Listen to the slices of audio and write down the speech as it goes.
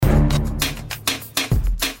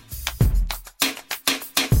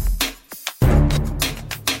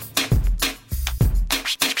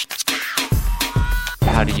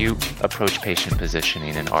you approach patient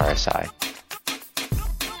positioning in RSI?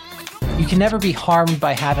 You can never be harmed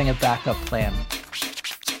by having a backup plan.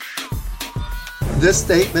 This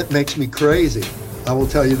statement makes me crazy. I will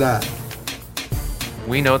tell you that.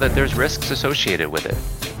 We know that there's risks associated with it.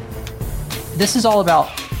 This is all about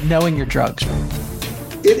knowing your drugs.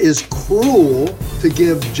 It is cruel to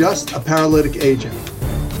give just a paralytic agent.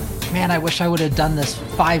 Man, I wish I would have done this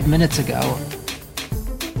 5 minutes ago.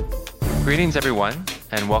 Greetings, everyone,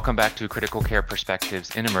 and welcome back to Critical Care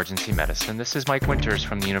Perspectives in Emergency Medicine. This is Mike Winters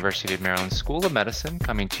from the University of Maryland School of Medicine,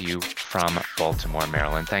 coming to you from Baltimore,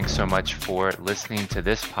 Maryland. Thanks so much for listening to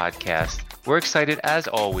this podcast. We're excited, as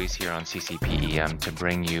always, here on CCPEM to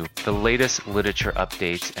bring you the latest literature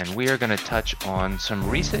updates, and we are going to touch on some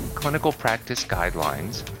recent clinical practice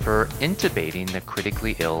guidelines for intubating the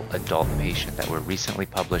critically ill adult patient that were recently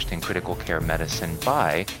published in Critical Care Medicine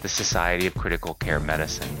by the Society of Critical Care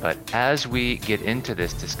Medicine. But as we get into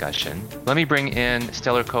this discussion, let me bring in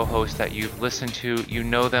stellar co-hosts that you've listened to. You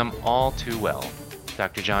know them all too well.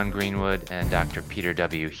 Dr. John Greenwood and Dr. Peter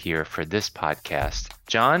W. here for this podcast.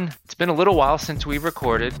 John, it's been a little while since we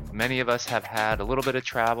recorded. Many of us have had a little bit of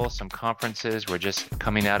travel, some conferences. We're just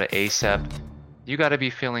coming out of ACEP. You got to be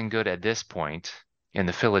feeling good at this point in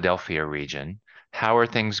the Philadelphia region. How are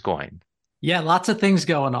things going? Yeah, lots of things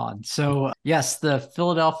going on. So yes, the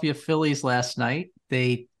Philadelphia Phillies last night,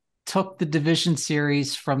 they took the division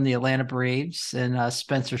series from the Atlanta Braves and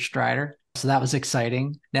Spencer Strider. So that was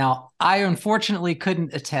exciting. Now, I unfortunately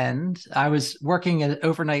couldn't attend. I was working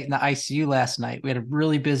overnight in the ICU last night. We had a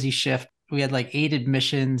really busy shift. We had like 8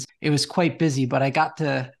 admissions. It was quite busy, but I got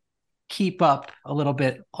to keep up a little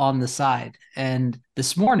bit on the side. And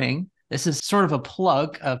this morning, this is sort of a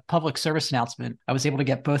plug, a public service announcement. I was able to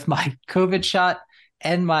get both my COVID shot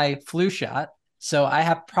and my flu shot. So I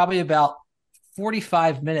have probably about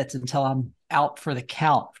 45 minutes until I'm out for the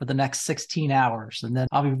count for the next 16 hours, and then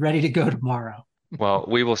I'll be ready to go tomorrow. Well,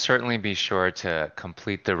 we will certainly be sure to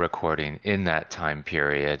complete the recording in that time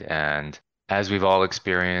period. And as we've all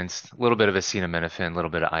experienced, a little bit of acetaminophen, a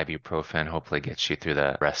little bit of ibuprofen hopefully gets you through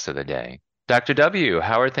the rest of the day. Dr. W.,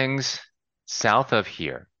 how are things south of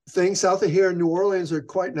here? Things south of here in New Orleans are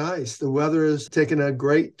quite nice. The weather is taking a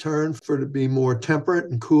great turn for it to be more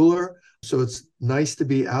temperate and cooler. So it's nice to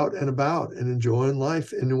be out and about and enjoying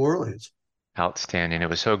life in New Orleans. Outstanding. It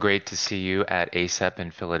was so great to see you at ACEP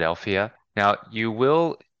in Philadelphia. Now, you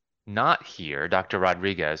will not hear Dr.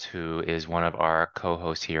 Rodriguez, who is one of our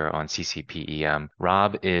co-hosts here on CCPEM.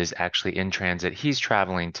 Rob is actually in transit. He's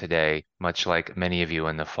traveling today, much like many of you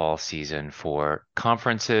in the fall season for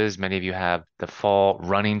conferences. Many of you have the fall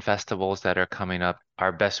running festivals that are coming up.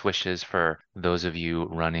 Our best wishes for those of you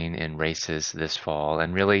running in races this fall.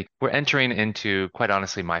 And really, we're entering into, quite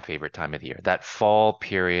honestly, my favorite time of the year, that fall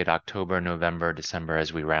period, October, November, December,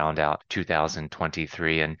 as we round out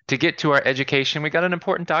 2023. And to get to our education, we got an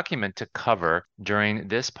important document to cover during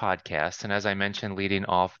this podcast. And as I mentioned, leading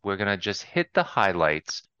off, we're going to just hit the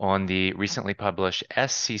highlights on the recently published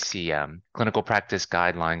SCCM Clinical Practice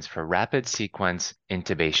Guidelines for Rapid Sequence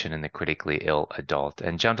Intubation in the Critically Ill Adult.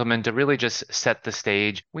 And gentlemen, to really just set the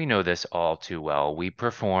stage, we know this all too well. We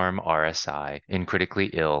perform RSI in critically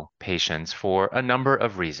ill patients for a number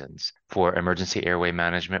of reasons. For emergency airway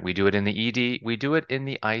management, we do it in the ED, we do it in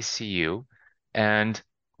the ICU, and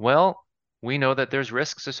well, we know that there's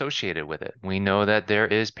risks associated with it. We know that there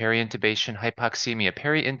is peri-intubation hypoxemia,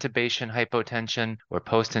 peri-intubation hypotension, or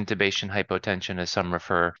post-intubation hypotension, as some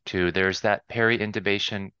refer to. There's that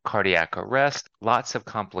peri-intubation cardiac arrest, lots of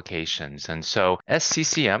complications. And so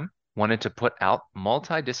SCCM wanted to put out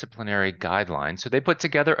multidisciplinary guidelines. So they put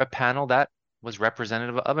together a panel that was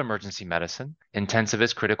representative of emergency medicine,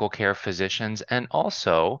 intensivist critical care physicians, and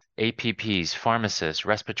also APPs, pharmacists,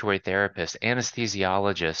 respiratory therapists,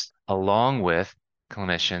 anesthesiologists, along with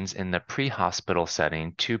clinicians in the pre-hospital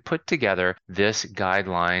setting to put together this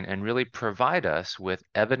guideline and really provide us with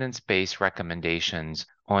evidence-based recommendations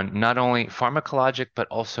on not only pharmacologic but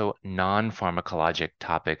also non-pharmacologic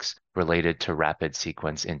topics related to rapid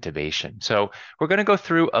sequence intubation. So we're going to go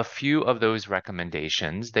through a few of those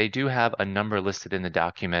recommendations. They do have a number listed in the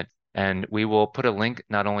document, and we will put a link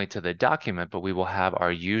not only to the document, but we will have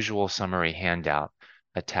our usual summary handout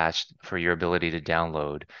attached for your ability to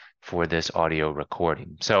download for this audio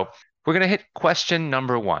recording. So we're going to hit question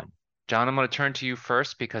number 1. John, I'm going to turn to you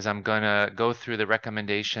first because I'm going to go through the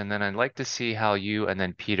recommendation. Then I'd like to see how you and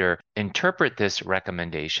then Peter interpret this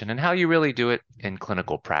recommendation and how you really do it in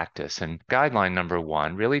clinical practice. And guideline number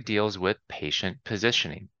 1 really deals with patient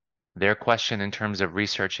positioning. Their question in terms of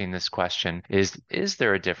researching this question is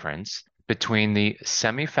there a difference between the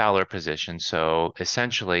semi-Fowler position, so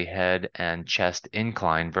essentially head and chest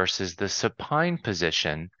incline, versus the supine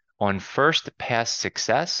position on first pass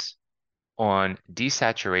success, on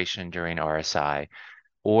desaturation during RSI,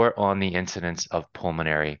 or on the incidence of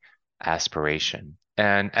pulmonary aspiration.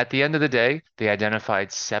 And at the end of the day, they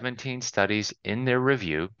identified 17 studies in their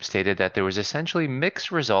review, stated that there was essentially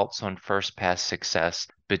mixed results on first pass success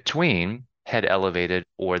between head elevated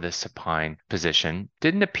or the supine position.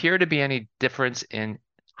 Didn't appear to be any difference in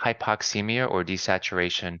hypoxemia or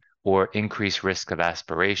desaturation or increased risk of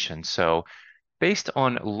aspiration. So based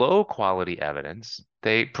on low quality evidence,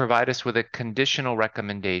 they provide us with a conditional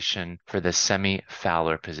recommendation for the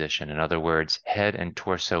semi-Fowler position. In other words, head and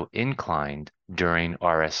torso inclined during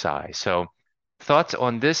RSI. So thoughts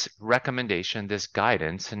on this recommendation, this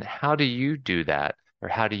guidance, and how do you do that? Or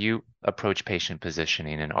how do you approach patient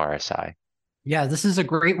positioning in RSI? Yeah, this is a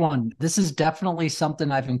great one. This is definitely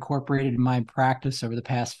something I've incorporated in my practice over the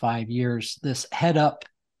past 5 years. This head up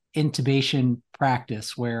intubation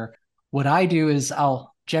practice, where what I do is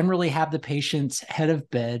I'll generally have the patient's head of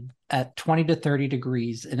bed at 20 to 30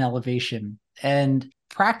 degrees in elevation. And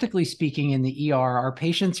practically speaking, in the ER, our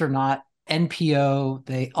patients are not NPO.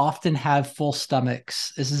 They often have full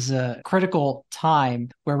stomachs. This is a critical time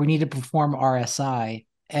where we need to perform RSI.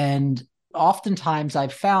 And oftentimes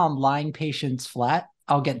I've found lying patients flat,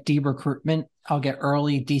 I'll get de-recruitment, I'll get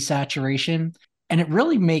early desaturation, and it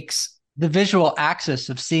really makes the visual axis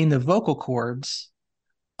of seeing the vocal cords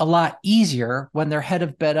a lot easier when they're head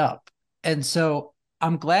of bed up. And so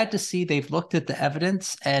I'm glad to see they've looked at the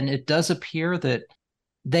evidence, and it does appear that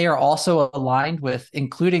they are also aligned with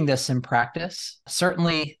including this in practice.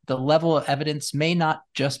 Certainly, the level of evidence may not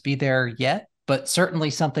just be there yet, but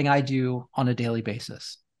certainly something I do on a daily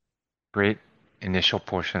basis. Great initial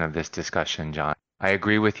portion of this discussion, John. I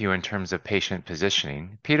agree with you in terms of patient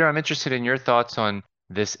positioning. Peter, I'm interested in your thoughts on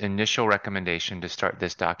this initial recommendation to start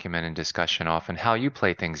this document and discussion off and how you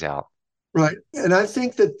play things out. Right. And I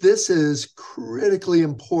think that this is critically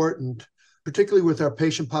important, particularly with our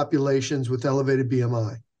patient populations with elevated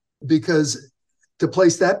BMI, because to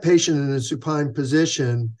place that patient in a supine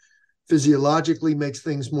position physiologically makes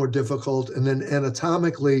things more difficult, and then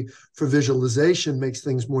anatomically for visualization makes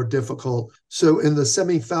things more difficult. So in the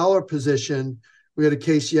semi-Fowler position, we had a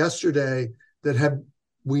case yesterday that had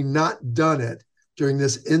we not done it during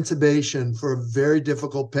this intubation for a very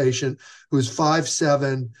difficult patient who was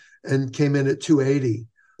 5'7" and came in at 280,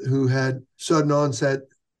 who had sudden onset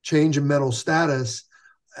change in mental status.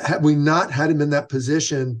 Had we not had him in that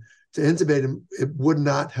position to intubate him, it would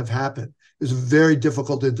not have happened. It was a very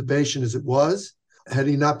difficult intubation as it was. Had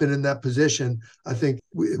he not been in that position, I think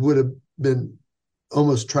it would have been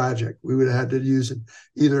almost tragic. We would have had to use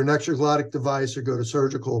either an extraglottic device or go to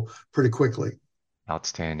surgical pretty quickly.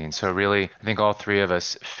 Outstanding. So really, I think all three of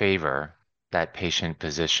us favor that patient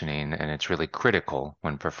positioning, and it's really critical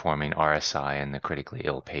when performing RSI in the critically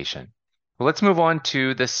ill patient. Well, let's move on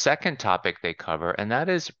to the second topic they cover, and that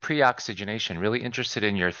is pre-oxygenation. Really interested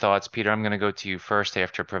in your thoughts. Peter, I'm going to go to you first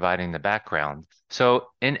after providing the background. So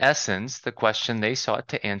in essence, the question they sought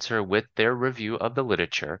to answer with their review of the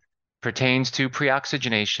literature pertains to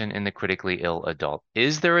pre-oxygenation in the critically ill adult.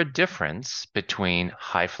 Is there a difference between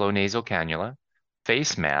high flow nasal cannula,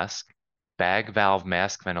 face mask, bag valve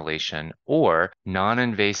mask ventilation, or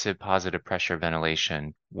non-invasive positive pressure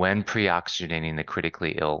ventilation when pre-oxygenating the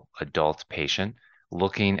critically ill adult patient,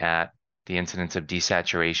 looking at the incidence of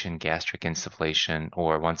desaturation, gastric insufflation,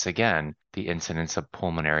 or once again, the incidence of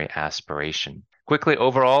pulmonary aspiration. Quickly,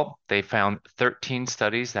 overall, they found 13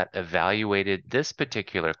 studies that evaluated this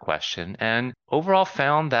particular question and overall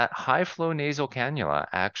found that high flow nasal cannula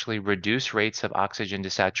actually reduced rates of oxygen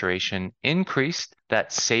desaturation, increased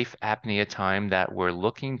that safe apnea time that we're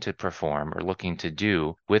looking to perform or looking to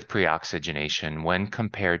do with pre-oxygenation when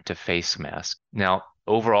compared to face mask. Now,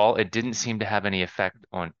 overall, it didn't seem to have any effect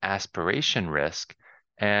on aspiration risk.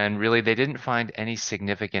 And really, they didn't find any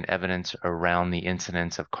significant evidence around the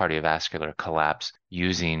incidence of cardiovascular collapse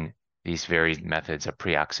using these varied methods of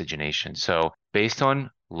pre-oxygenation. So based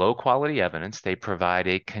on low quality evidence, they provide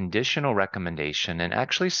a conditional recommendation and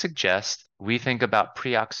actually suggest we think about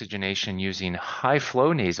pre-oxygenation using high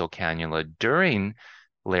flow nasal cannula during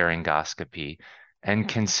laryngoscopy and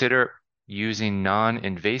consider using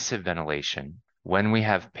non-invasive ventilation when we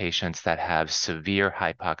have patients that have severe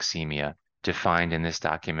hypoxemia, defined in this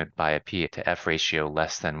document by a P to F ratio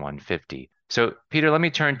less than 150. So, Peter, let me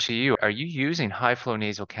turn to you. Are you using high flow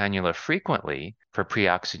nasal cannula frequently for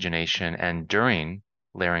pre-oxygenation and during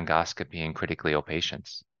laryngoscopy in critically ill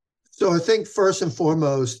patients? So I think first and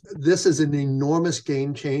foremost, this is an enormous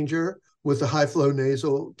game changer with a high flow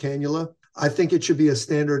nasal cannula. I think it should be a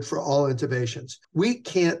standard for all intubations. We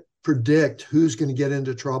can't predict who's going to get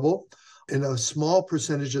into trouble in a small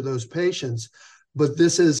percentage of those patients, but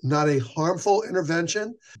this is not a harmful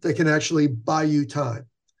intervention that can actually buy you time.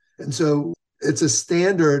 And so it's a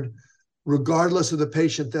standard regardless of the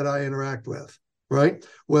patient that I interact with, right?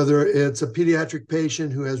 Whether it's a pediatric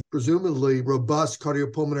patient who has presumably robust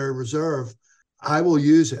cardiopulmonary reserve, I will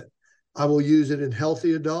use it. I will use it in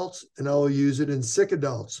healthy adults and I will use it in sick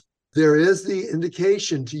adults. There is the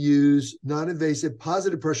indication to use non-invasive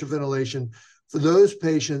positive pressure ventilation for those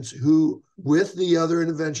patients who, with the other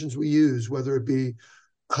interventions we use, whether it be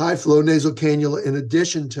high flow nasal cannula in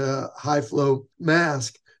addition to high flow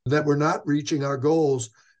mask, that we're not reaching our goals,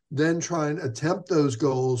 then try and attempt those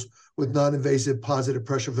goals with non-invasive positive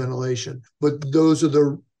pressure ventilation. But those are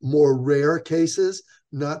the more rare cases,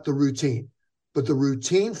 not the routine. But the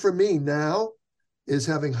routine for me now is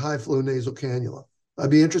having high flow nasal cannula. I'd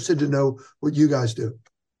be interested to know what you guys do.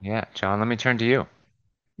 Yeah, John, let me turn to you.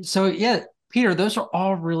 So yeah, Peter, those are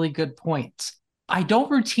all really good points. I don't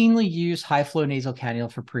routinely use high flow nasal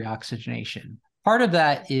cannula for pre-oxygenation. Part of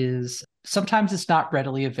that is sometimes it's not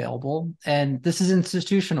readily available, and this is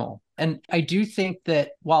institutional. And I do think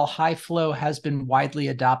that while high flow has been widely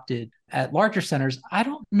adopted at larger centers, I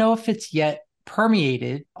don't know if it's yet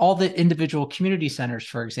permeated all the individual community centers,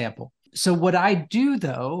 for example. So what I do,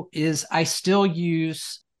 though, is I still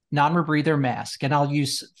use non-rebreather mask, and I'll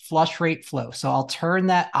use flush rate flow. So I'll turn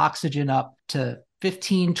that oxygen up to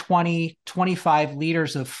 15, 20, 25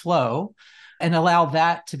 liters of flow and allow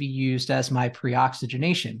that to be used as my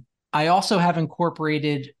pre-oxygenation. I also have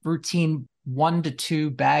incorporated routine 1 to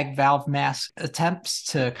 2 bag valve mask attempts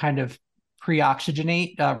to kind of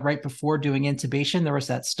pre-oxygenate right before doing intubation. There was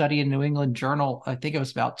that study in New England Journal, I think it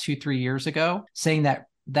was about 2-3 years ago, saying that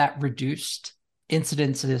reduced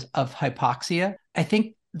incidences of hypoxia. I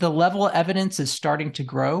think the level of evidence is starting to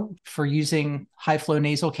grow for using high flow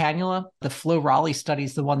nasal cannula. The Flo Raleigh study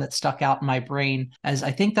is the one that stuck out in my brain, as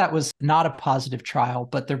I think that was not a positive trial,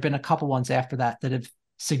 but there have been a couple ones after that that have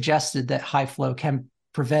suggested that high flow can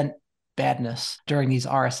prevent badness during these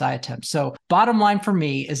RSI attempts. So bottom line for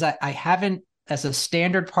me is that I haven't, as a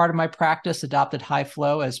standard part of my practice, adopted high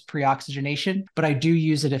flow as pre-oxygenation, but I do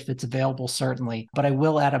use it if it's available, certainly. But I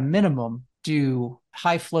will, at a minimum, do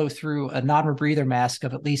high flow through a non-rebreather mask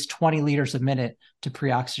of at least 20 liters a minute to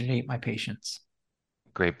pre-oxygenate my patients.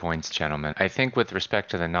 Great points, gentlemen. I think with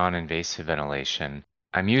respect to the non-invasive ventilation,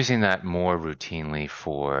 I'm using that more routinely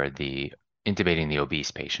for the intubating the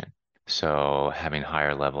obese patient. So having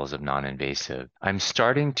higher levels of non-invasive. I'm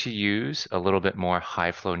starting to use a little bit more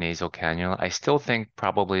high flow nasal cannula. I still think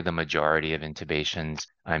probably the majority of intubations,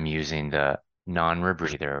 I'm using the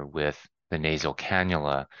non-rebreather with the nasal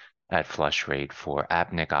cannula at flush rate for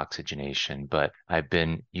apneic oxygenation, but I've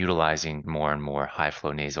been utilizing more and more high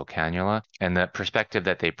flow nasal cannula. And the perspective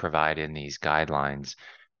that they provide in these guidelines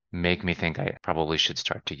make me think I probably should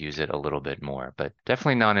start to use it a little bit more, but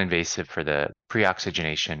definitely non-invasive for the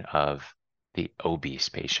pre-oxygenation of the obese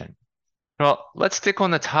patient. Well, let's stick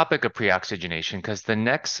on the topic of pre-oxygenation because the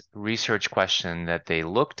next research question that they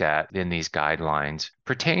looked at in these guidelines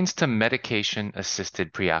pertains to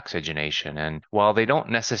medication-assisted pre-oxygenation. And while they don't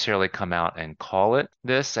necessarily come out and call it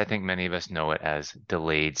this, I think many of us know it as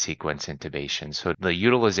delayed sequence intubation. So the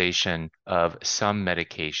utilization of some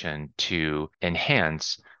medication to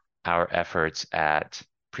enhance our efforts at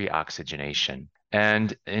pre-oxygenation.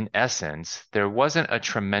 And in essence, there wasn't a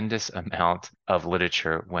tremendous amount of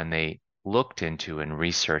literature when they looked into and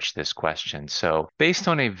researched this question. So based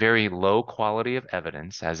on a very low quality of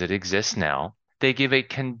evidence as it exists now, they give a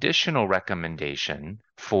conditional recommendation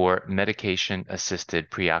for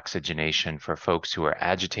medication-assisted pre-oxygenation for folks who are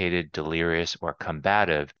agitated, delirious, or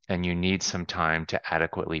combative, and you need some time to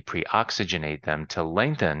adequately pre-oxygenate them to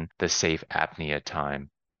lengthen the safe apnea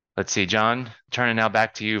time. Let's see, John, turning now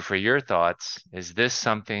back to you for your thoughts. Is this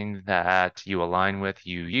something that you align with,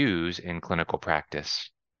 you use in clinical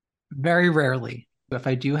practice? Very rarely. If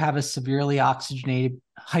I do have a severely oxygenated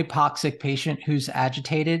hypoxic patient who's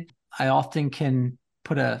agitated, I often can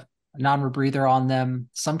put a non-rebreather on them.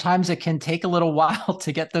 Sometimes it can take a little while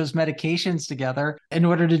to get those medications together in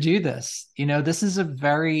order to do this. This is a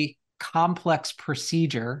very complex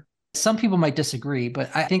procedure. Some people might disagree, but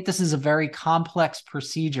I think this is a very complex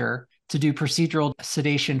procedure to do procedural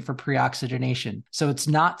sedation for pre-oxygenation. So it's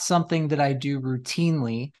not something that I do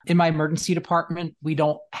routinely. In my emergency department, we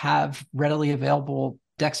don't have readily available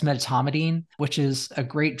dexmedetomidine, which is a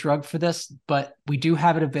great drug for this, but we do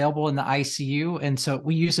have it available in the ICU. And so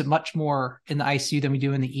we use it much more in the ICU than we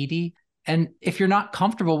do in the ED. And if you're not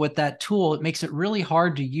comfortable with that tool, it makes it really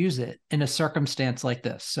hard to use it in a circumstance like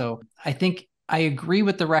this. So I think I agree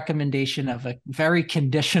with the recommendation of a very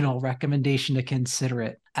conditional recommendation to consider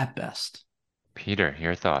it at best. Peter,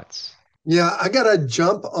 your thoughts? Yeah, I got to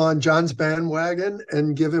jump on John's bandwagon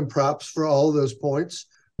and give him props for all of those points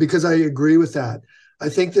because I agree with that. I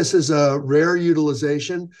think this is a rare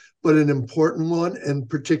utilization, but an important one in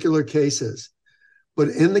particular cases. But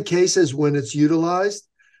in the cases when it's utilized,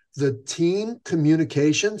 the team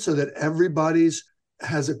communication so that everybody's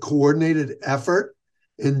has a coordinated effort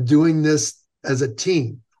in doing this as a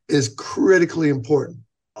team is critically important.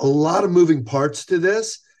 A lot of moving parts to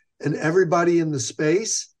this, and everybody in the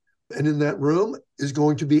space and in that room is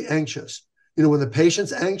going to be anxious. You know, when the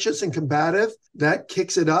patient's anxious and combative, that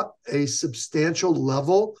kicks it up a substantial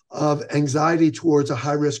level of anxiety towards a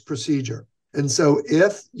high risk procedure. And so,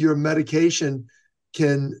 if your medication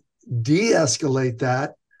can de escalate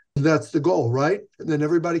that, that's the goal, right? And then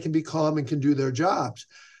everybody can be calm and can do their jobs.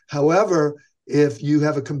 However, if you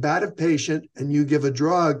have a combative patient and you give a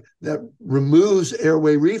drug that removes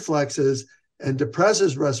airway reflexes and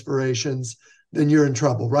depresses respirations, then you're in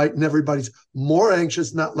trouble, right? And everybody's more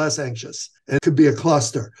anxious, not less anxious. And it could be a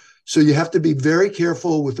cluster. So you have to be very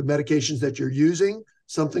careful with the medications that you're using,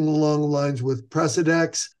 something along the lines with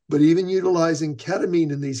Precedex, but even utilizing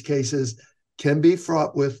ketamine in these cases can be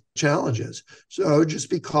fraught with challenges. So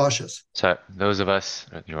just be cautious. So those of us,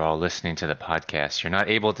 you're all listening to the podcast, you're not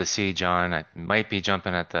able to see John. I might be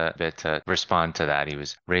jumping at the bit to respond to that. He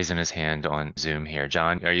was raising his hand on Zoom here.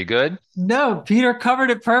 John, are you good? No, Peter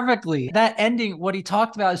covered it perfectly. That ending, what he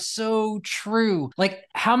talked about is so true. Like,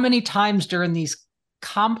 how many times during these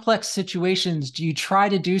complex situations do you try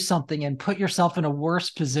to do something and put yourself in a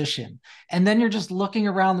worse position? And then you're just looking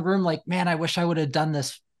around the room like, man, I wish I would have done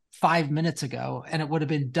this 5 minutes ago and it would have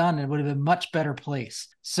been done and it would have been a much better place.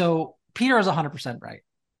 So Peter is 100% right.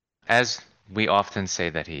 As we often say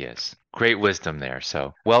that he is. Great wisdom there.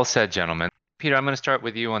 So well said, gentlemen. Peter, I'm going to start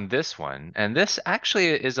with you on this one. And this actually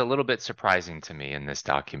is a little bit surprising to me in this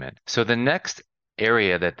document. So the next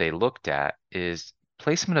area that they looked at is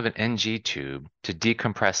placement of an NG tube to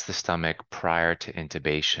decompress the stomach prior to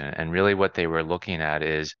intubation. And really what they were looking at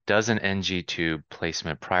is, does an NG tube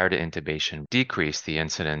placement prior to intubation decrease the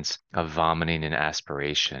incidence of vomiting and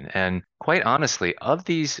aspiration? And quite honestly, of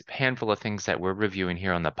these handful of things that we're reviewing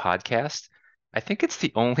here on the podcast, I think it's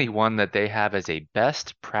the only one that they have as a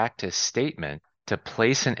best practice statement to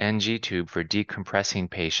place an NG tube for decompressing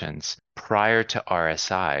patients prior to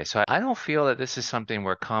RSI. So I don't feel that this is something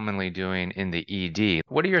we're commonly doing in the ED.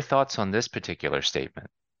 What are your thoughts on this particular statement?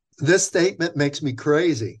 This statement makes me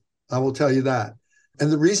crazy. I will tell you that.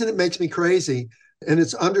 And the reason it makes me crazy, and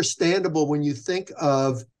it's understandable when you think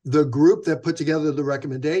of the group that put together the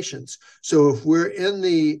recommendations. So if we're in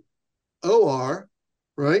the OR,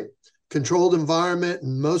 right, controlled environment,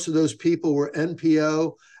 and most of those people were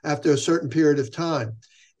NPO after a certain period of time.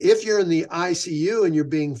 If you're in the ICU and you're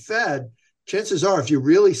being fed, chances are, if you're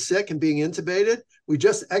really sick and being intubated, we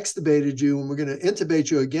just extubated you and we're going to intubate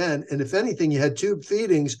you again. And if anything, you had tube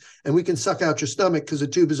feedings and we can suck out your stomach because the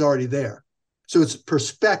tube is already there. So it's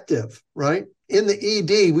perspective, right? In the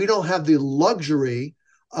ED, we don't have the luxury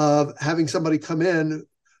of having somebody come in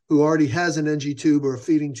who already has an NG tube or a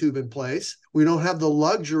feeding tube in place. We don't have the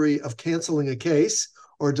luxury of canceling a case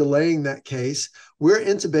or delaying that case. We're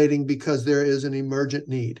intubating because there is an emergent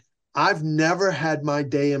need. I've never had my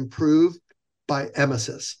day improved by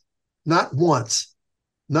emesis. Not once.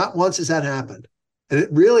 Not once has that happened. And it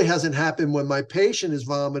really hasn't happened when my patient is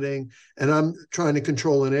vomiting and I'm trying to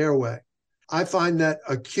control an airway. I find that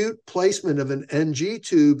acute placement of an NG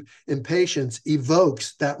tube in patients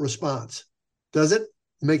evokes that response. Doesn't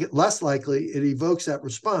make it less likely, it evokes that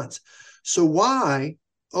response. So why,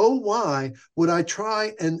 oh, why would I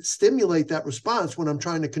try and stimulate that response when I'm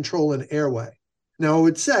trying to control an airway? Now, I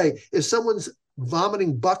would say if someone's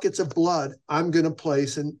vomiting buckets of blood, I'm going to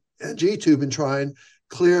place an NG tube and try and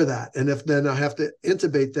clear that. And if then I have to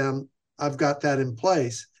intubate them, I've got that in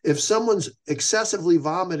place. If someone's excessively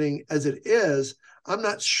vomiting as it is, I'm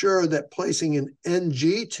not sure that placing an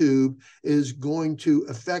NG tube is going to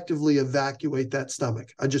effectively evacuate that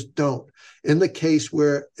stomach. I just don't. In the case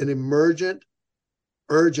where an emergent,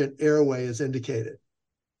 urgent airway is indicated.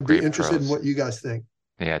 I'd be interested in what you guys think.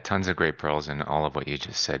 Yeah, tons of great pearls in all of what you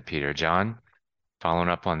just said, Peter. John, following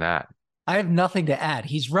up on that. I have nothing to add.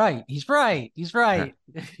 He's right. He's right. He's right.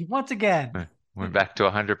 Once again. We're back to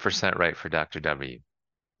 100% right for Dr. W.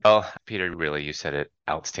 Well, Peter, really, you said it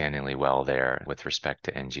outstandingly well there with respect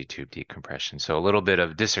to NG tube decompression. So a little bit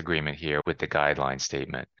of disagreement here with the guideline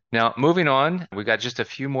statement. Now, moving on, we got just a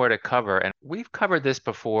few more to cover, and we've covered this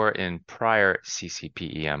before in prior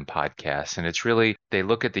CCPEM podcasts, and it's really, they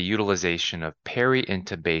look at the utilization of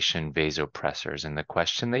peri-intubation vasopressors, and the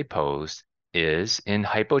question they posed is, in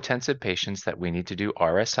hypotensive patients that we need to do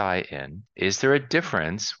RSI in, is there a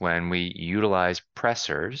difference when we utilize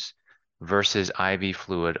pressors versus IV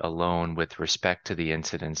fluid alone with respect to the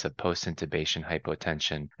incidence of post-intubation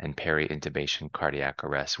hypotension and peri-intubation cardiac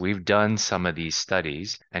arrest? We've done some of these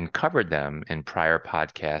studies and covered them in prior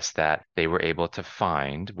podcasts that they were able to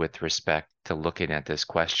find with respect to looking at this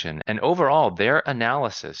question. And overall, their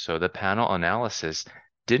analysis, so the panel analysis,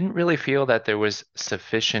 didn't really feel that there was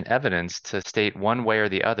sufficient evidence to state one way or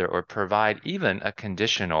the other or provide even a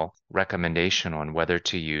conditional recommendation on whether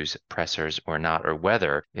to use pressors or not, or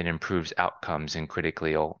whether it improves outcomes in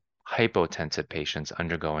critically ill hypotensive patients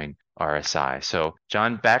undergoing RSI. So,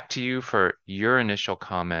 John, back to you for your initial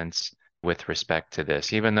comments with respect to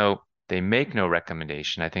this. Even though they make no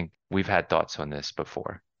recommendation, I think we've had thoughts on this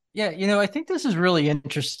before. Yeah, I think this is really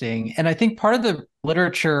interesting. And I think part of the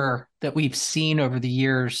literature that we've seen over the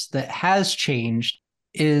years that has changed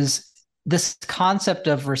is this concept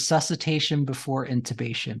of resuscitation before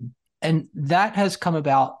intubation. And that has come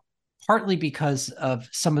about partly because of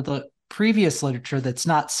some of the previous literature that's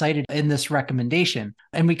not cited in this recommendation.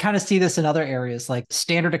 And we kind of see this in other areas, like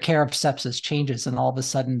standard of care of sepsis changes, and all of a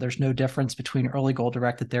sudden there's no difference between early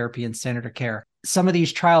goal-directed therapy and standard of care. Some of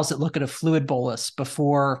these trials that look at a fluid bolus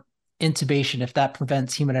before intubation, if that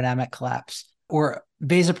prevents hemodynamic collapse, or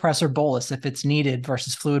vasopressor bolus if it's needed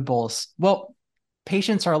versus fluid bolus. Well,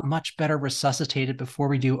 patients are much better resuscitated before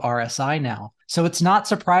we do RSI now. So it's not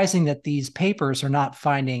surprising that these papers are not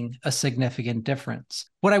finding a significant difference.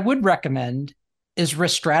 What I would recommend is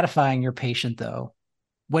risk stratifying your patient, though,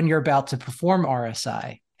 when you're about to perform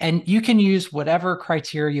RSI. And you can use whatever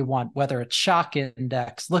criteria you want, whether it's shock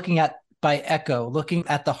index, looking at by echo, looking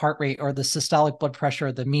at the heart rate or the systolic blood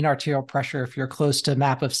pressure, the mean arterial pressure, if you're close to a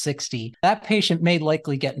MAP of 60, that patient may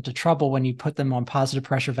likely get into trouble when you put them on positive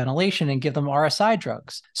pressure ventilation and give them RSI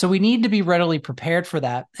drugs. So we need to be readily prepared for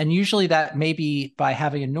that. And usually that may be by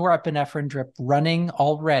having a norepinephrine drip running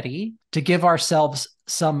already to give ourselves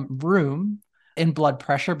some room in blood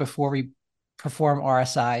pressure before we perform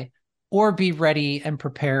RSI, or be ready and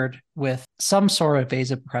prepared with some sort of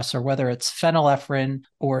vasopressor, whether it's phenylephrine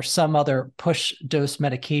or some other push dose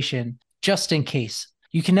medication, just in case.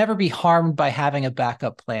 You can never be harmed by having a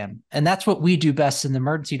backup plan. And that's what we do best in the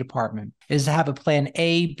emergency department, is to have a plan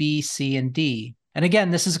A, B, C, and D. And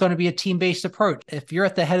again, this is going to be a team-based approach. If you're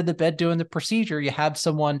at the head of the bed doing the procedure, you have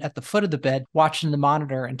someone at the foot of the bed watching the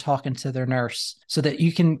monitor and talking to their nurse so that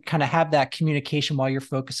you can kind of have that communication while you're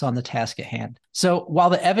focused on the task at hand. So while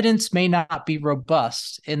the evidence may not be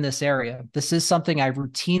robust in this area, this is something I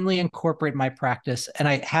routinely incorporate in my practice, and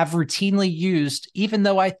I have routinely used, even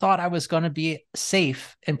though I thought I was going to be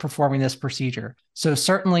safe in performing this procedure. So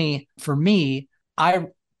certainly for me, I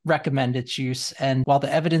recommend its use. And while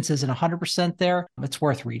the evidence isn't 100% there, it's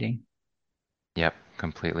worth reading. Yep,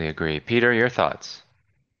 completely agree. Peter, your thoughts?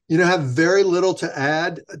 I have very little to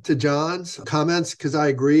add to John's comments because I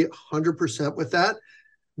agree 100% with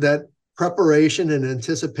that preparation and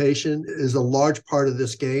anticipation is a large part of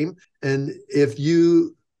this game. And if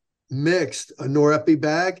you mixed a norepi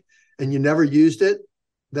bag and you never used it,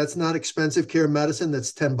 that's not expensive care medicine.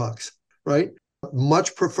 That's $10, right?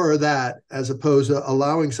 Much prefer that as opposed to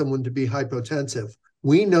allowing someone to be hypotensive.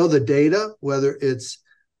 We know the data, whether it's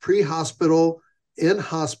pre-hospital, in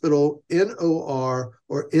OR,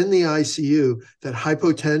 or in the ICU, that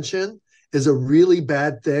hypotension is a really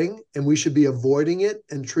bad thing, and we should be avoiding it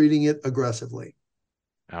and treating it aggressively.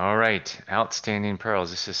 All right. Outstanding pearls.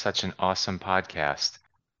 This is such an awesome podcast.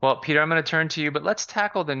 Well, Peter, I'm going to turn to you, but let's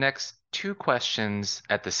tackle the next two questions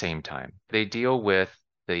at the same time. They deal with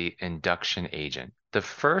the induction agent. The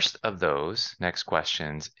first of those next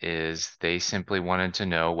questions is they simply wanted to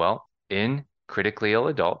know, well, in critically ill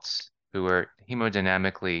adults who are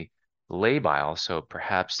hemodynamically labile, so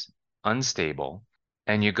perhaps unstable,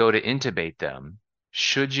 and you go to intubate them,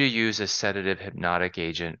 should you use a sedative hypnotic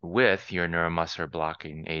agent with your neuromuscular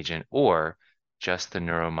blocking agent or just the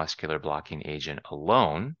neuromuscular blocking agent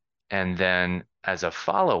alone? And then as a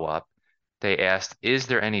follow-up, they asked, is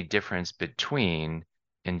there any difference between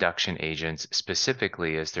induction agents?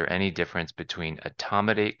 Specifically, is there any difference between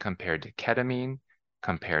etomidate compared to ketamine,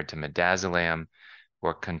 compared to midazolam,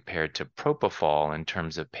 or compared to propofol in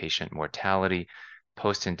terms of patient mortality,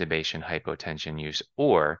 post-intubation hypotension use,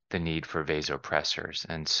 or the need for vasopressors?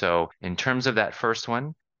 And so in terms of that first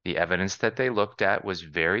one, The evidence that they looked at was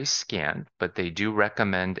very scant, but they do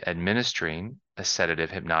recommend administering a sedative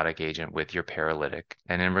hypnotic agent with your paralytic.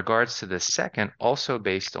 And in regards to the second, also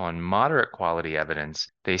based on moderate quality evidence,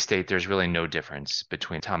 they state there's really no difference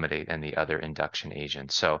between etomidate and the other induction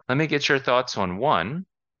agents. So let me get your thoughts on one,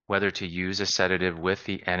 whether to use a sedative with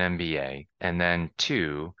the NMBA, and then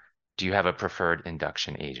two, do you have a preferred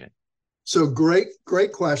induction agent? So great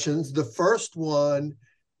questions. The first one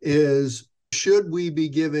is, should we be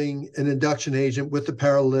giving an induction agent with the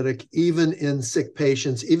paralytic, even in sick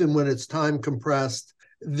patients, even when it's time compressed?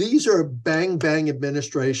 These are bang, bang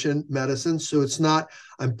administration medicines. So it's not,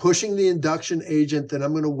 I'm pushing the induction agent, then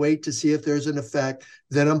I'm going to wait to see if there's an effect,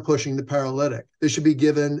 then I'm pushing the paralytic. They should be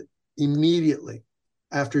given immediately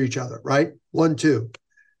after each other, right? 1, 2.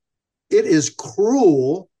 It is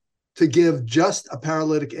cruel to give just a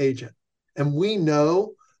paralytic agent. And we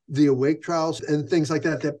know the awake trials and things like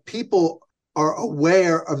that, that people are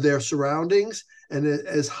aware of their surroundings, and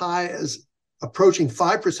as high as approaching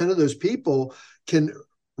 5% of those people can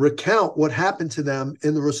recount what happened to them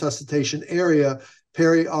in the resuscitation area,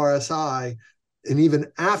 peri-RSI, and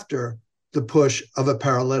even after the push of a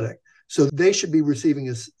paralytic. So they should be receiving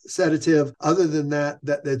a sedative. Other than that,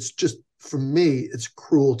 that's just, for me, it's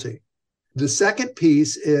cruelty. The second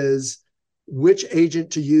piece is which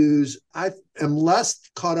agent to use. I am less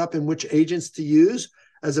caught up in which agents to use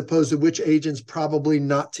as opposed to which agents probably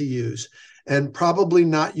not to use, and probably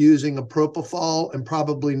not using a propofol and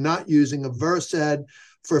probably not using a Versed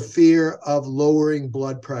for fear of lowering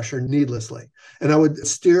blood pressure needlessly. And I would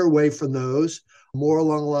steer away from those, more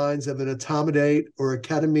along the lines of an etomidate or a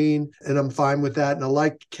ketamine, and I'm fine with that. And I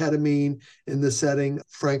like ketamine in the setting,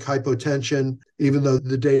 frank hypotension, even though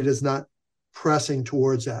the data is not pressing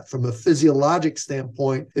towards that. From a physiologic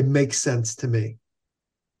standpoint, it makes sense to me.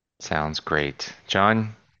 Sounds great.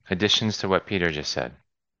 John, additions to what Peter just said?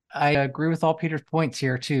 I agree with all Peter's points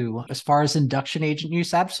here too. As far as induction agent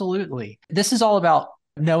use, absolutely. This is all about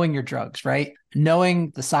knowing your drugs, right?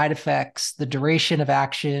 Knowing the side effects, the duration of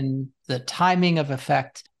action, the timing of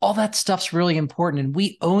effect, all that stuff's really important. And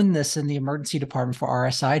we own this in the emergency department for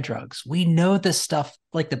RSI drugs. We know this stuff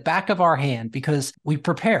like the back of our hand because we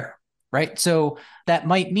prepare, right? So that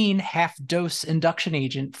might mean half dose induction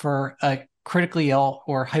agent for a critically ill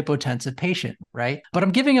or hypotensive patient, right? But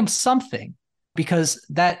I'm giving them something because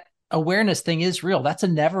that awareness thing is real. That's a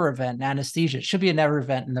never event in anesthesia. It should be a never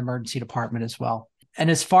event in the emergency department as well. And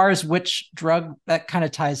as far as which drug, that kind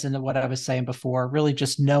of ties into what I was saying before, really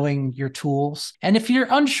just knowing your tools. And if you're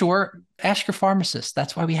unsure, ask your pharmacist.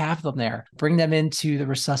 That's why we have them there. Bring them into the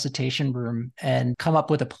resuscitation room and come up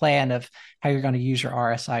with a plan of how you're going to use your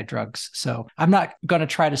RSI drugs. So I'm not going to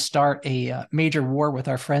try to start a major war with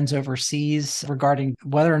our friends overseas regarding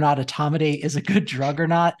whether or not etomidate is a good drug or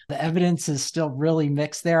not. The evidence is still really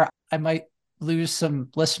mixed there. I might lose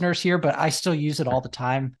some listeners here, but I still use it all the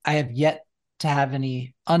time. I have yet to have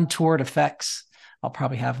any untoward effects. I'll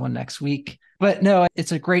probably have one next week. But no,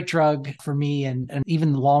 it's a great drug for me. And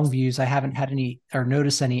even the long views, I haven't had any or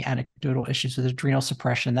noticed any anecdotal issues with adrenal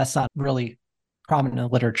suppression. That's not really prominent in the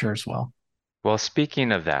literature as well. Well,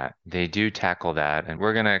 speaking of that, they do tackle that, and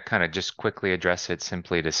we're going to kind of just quickly address it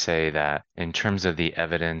simply to say that in terms of the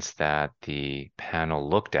evidence that the panel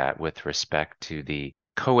looked at with respect to the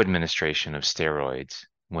co-administration of steroids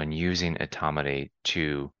when using etomidate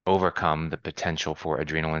to overcome the potential for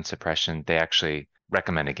adrenal insuppression, they actually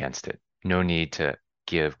recommend against it. No need to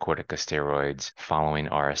give corticosteroids following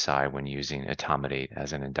RSI when using etomidate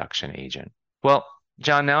as an induction agent. Well,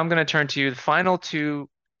 John, now I'm going to turn to you. The final two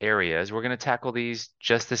areas, we're going to tackle these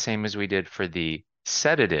just the same as we did for the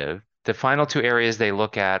sedative. The final two areas they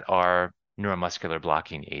look at are neuromuscular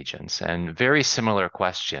blocking agents, and very similar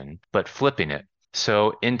question, but flipping it.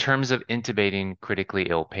 So in terms of intubating critically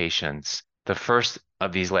ill patients, the first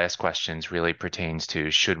of these last questions really pertains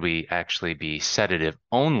to should we actually be sedative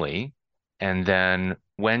only? And then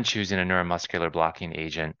when choosing a neuromuscular blocking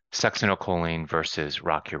agent, succinylcholine versus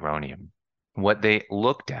rocuronium. What they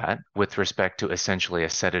looked at with respect to essentially a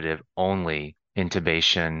sedative only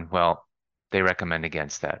intubation, well, they recommend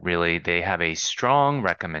against that. Really, they have a strong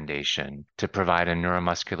recommendation to provide a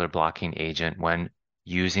neuromuscular blocking agent when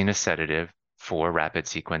using a sedative for rapid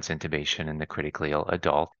sequence intubation in the critically ill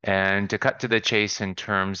adult. And to cut to the chase in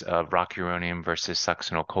terms of rocuronium versus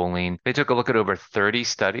succinylcholine, they took a look at over 30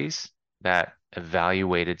 studies that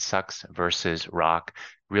evaluated succ versus roc.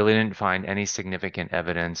 Really didn't find any significant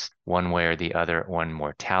evidence one way or the other on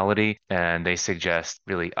mortality. And they suggest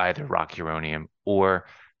really either rocuronium or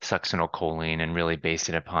succinylcholine and really base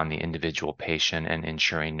it upon the individual patient and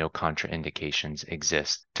ensuring no contraindications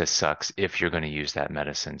exist to succ if you're going to use that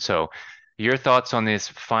medicine. So Your thoughts on these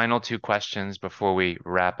final two questions before we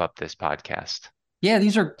wrap up this podcast? Yeah,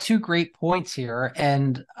 these are two great points here.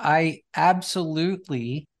 And I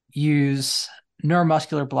absolutely use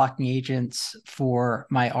neuromuscular blocking agents for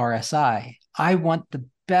my RSI. I want the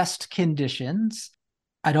best conditions.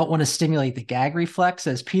 I don't want to stimulate the gag reflex.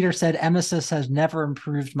 As Peter said, emesis has never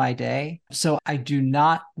improved my day. So I do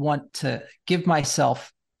not want to give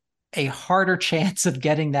myself a harder chance of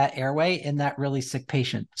getting that airway in that really sick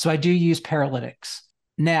patient. So I do use paralytics.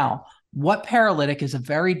 Now, what paralytic is a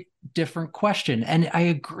very different question. And I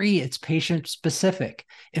agree, it's patient specific.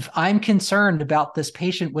 If I'm concerned about this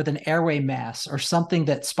patient with an airway mass or something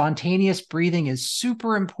that spontaneous breathing is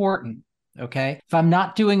super important, okay? If I'm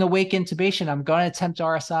not doing awake intubation, I'm going to attempt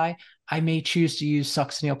RSI. I may choose to use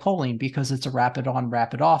succinylcholine because it's a rapid on,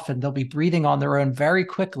 rapid off, and they'll be breathing on their own very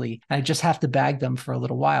quickly. And I just have to bag them for a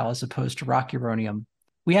little while as opposed to rocuronium.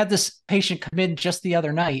 We had this patient come in just the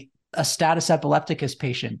other night, a status epilepticus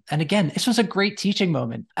patient. And again, this was a great teaching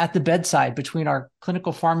moment at the bedside between our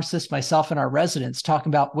clinical pharmacist, myself, and our residents talking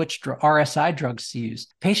about which RSI drugs to use.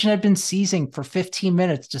 Patient had been seizing for 15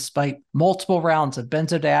 minutes despite multiple rounds of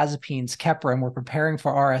benzodiazepines, Keppra, and we're preparing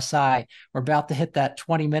for RSI. We're about to hit that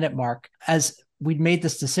 20-minute mark. As we'd made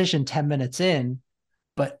this decision 10 minutes in,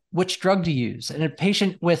 but which drug to use? And a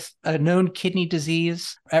patient with a known kidney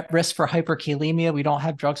disease at risk for hyperkalemia, we don't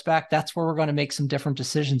have drugs back. That's where we're going to make some different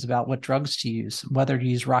decisions about what drugs to use, whether to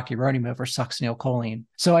use rocuronium over succinylcholine.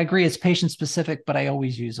 So I agree, it's patient specific, but I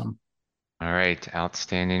always use them. All right,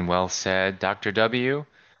 outstanding. Well said. Dr. W,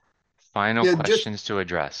 final Yeah, questions to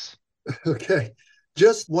address. Okay.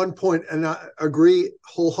 Just one point, and I agree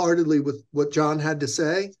wholeheartedly with what John had to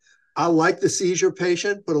say. I like the seizure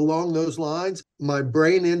patient, but along those lines, my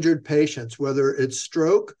brain injured patients, whether it's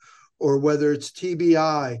stroke or whether it's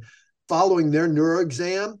TBI, following their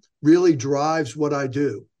neuroexam really drives what I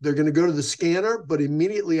do. They're going to go to the scanner, but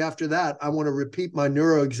immediately after that, I want to repeat my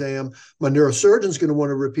neuroexam. My neurosurgeon's going to want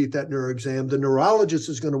to repeat that neuroexam. The neurologist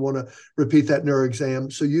is going to want to repeat that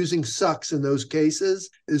neuroexam. So using sucks in those cases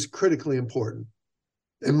is critically important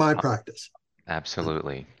in my practice.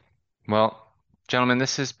 Absolutely. Well, gentlemen,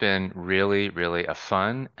 this has been really, really a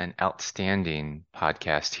fun and outstanding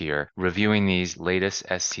podcast here, reviewing these latest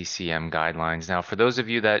SCCM guidelines. Now, for those of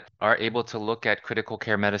you that are able to look at critical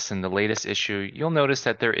care medicine, the latest issue, you'll notice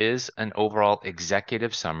that there is an overall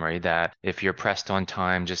executive summary that, if you're pressed on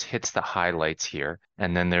time, just hits the highlights here.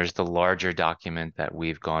 And then there's the larger document that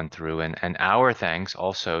we've gone through. And our thanks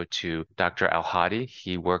also to Dr. Al-Hadi.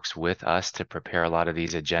 He works with us to prepare a lot of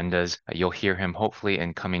these agendas. You'll hear him hopefully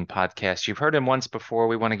in coming podcasts. You've heard him once before.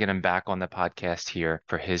 We want to get him back on the podcast here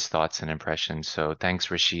for his thoughts and impressions. So thanks,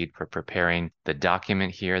 Rashid, for preparing the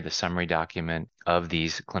document here, the summary document of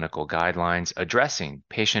these clinical guidelines addressing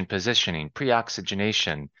patient positioning,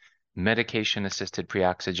 pre-oxygenation, medication-assisted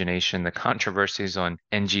pre-oxygenation, the controversies on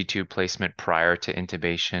NG2 placement prior to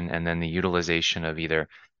intubation, and then the utilization of either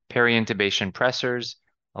peri-intubation pressors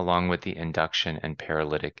along with the induction and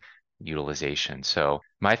paralytic utilization. So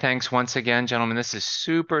my thanks once again, gentlemen. This is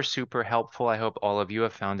super, super helpful. I hope all of you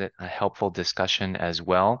have found it a helpful discussion as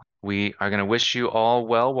well. We are going to wish you all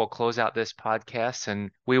well. We'll close out this podcast, and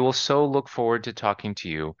we will so look forward to talking to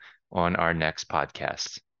you on our next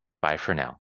podcast. Bye for now.